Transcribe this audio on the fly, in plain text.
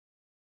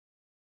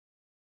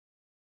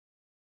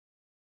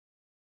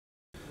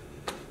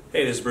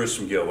Hey, this is Bruce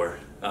from Gilware.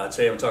 Today I'm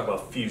going to talk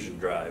about Fusion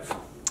Drive.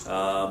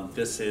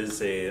 This is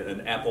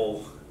an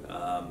Apple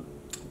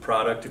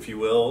product, if you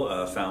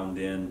will, found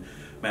in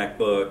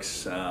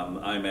Macbooks,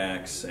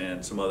 iMacs,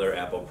 and some other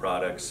Apple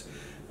products.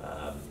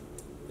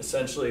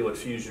 Essentially what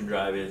Fusion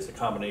Drive is a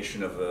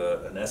combination of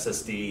an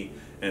SSD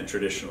and a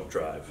traditional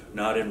drive.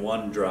 Not in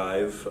one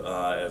drive,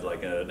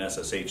 like an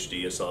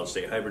SSHD, a solid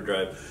state hybrid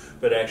drive,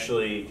 but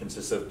actually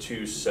consists of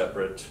two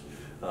separate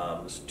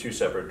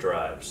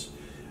drives.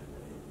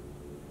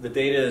 The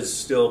data is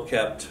still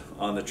kept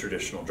on the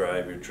traditional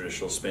drive, your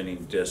traditional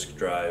spinning disk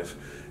drive,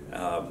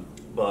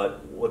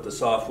 but what the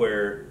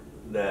software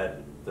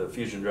that the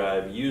Fusion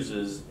Drive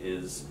uses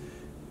is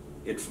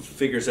it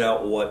figures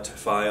out what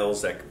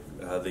files that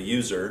the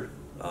user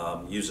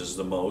uses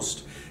the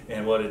most,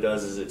 and what it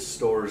does is it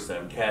stores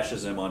them,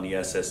 caches them on the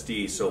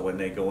SSD, so when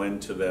they go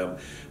into them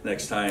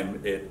next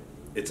time,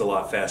 it's a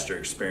lot faster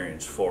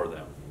experience for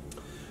them.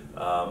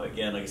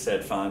 Again, like I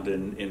said, found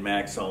in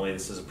Macs only.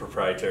 This is a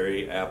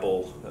proprietary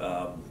Apple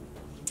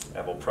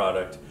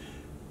product.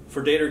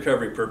 For data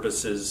recovery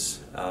purposes,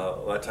 a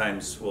lot of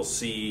times we'll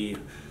see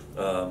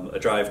a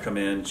drive come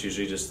in. It's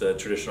usually just the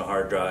traditional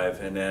hard drive,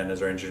 and then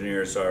as our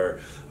engineers are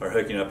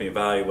hooking up and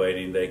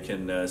evaluating, they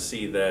can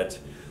see that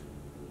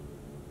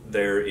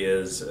there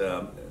is,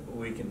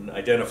 we can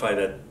identify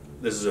that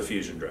this is a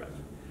Fusion drive.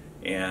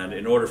 And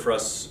in order for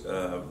us,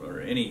 or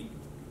any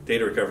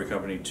data recovery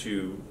company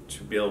to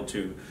be able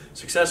to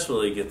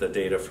successfully get the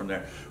data from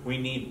there, we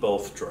need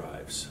both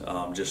drives.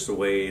 Just the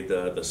way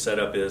the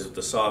setup is with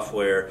the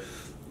software,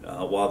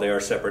 while they are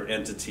separate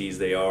entities,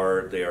 they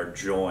are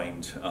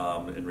joined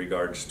in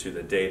regards to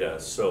the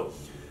data. So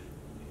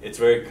it's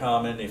very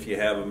common if you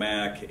have a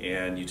Mac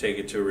and you take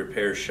it to a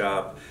repair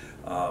shop,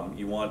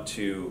 you want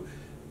to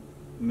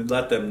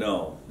let them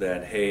know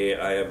that, hey,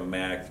 I have a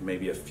Mac,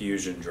 maybe a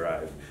Fusion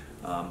drive.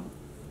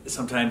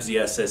 Sometimes the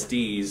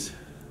SSDs,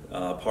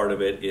 part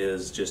of it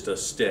is just a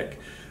stick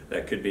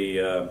that could be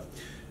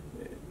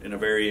in a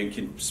very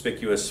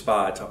inconspicuous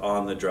spot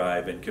on the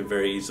drive and can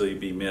very easily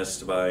be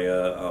missed by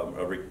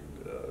a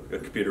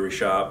computer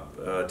shop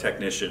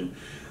technician.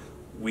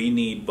 We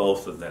need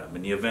both of them.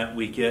 In the event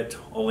we get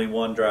only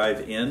one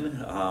drive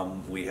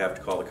in, we have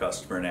to call the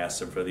customer and ask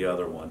them for the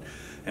other one.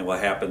 And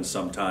what happens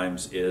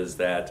sometimes is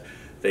that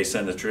they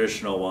send the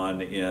traditional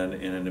one in,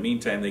 and in the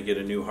meantime they get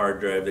a new hard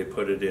drive, they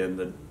put it in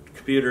the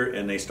computer,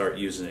 and they start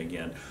using it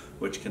again,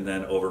 which can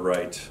then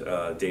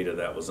overwrite data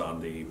that was on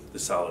the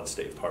solid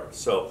state part.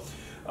 So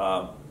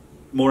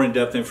more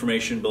in-depth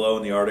information below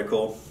in the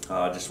article.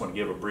 I just want to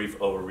give a brief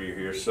overview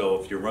here.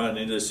 So if you're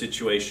running into a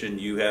situation,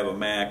 you have a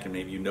Mac and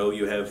maybe you know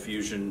you have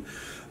Fusion,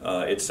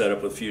 it's set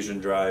up with Fusion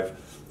Drive,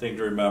 thing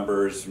to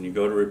remember is when you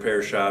go to a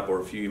repair shop, or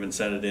if you even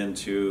send it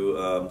into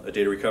a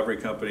data recovery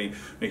company,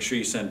 make sure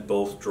you send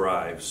both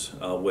drives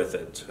with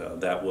it.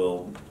 That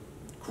will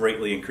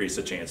greatly increase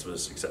the chance of a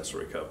successful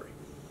recovery.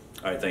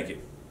 All right, thank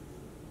you.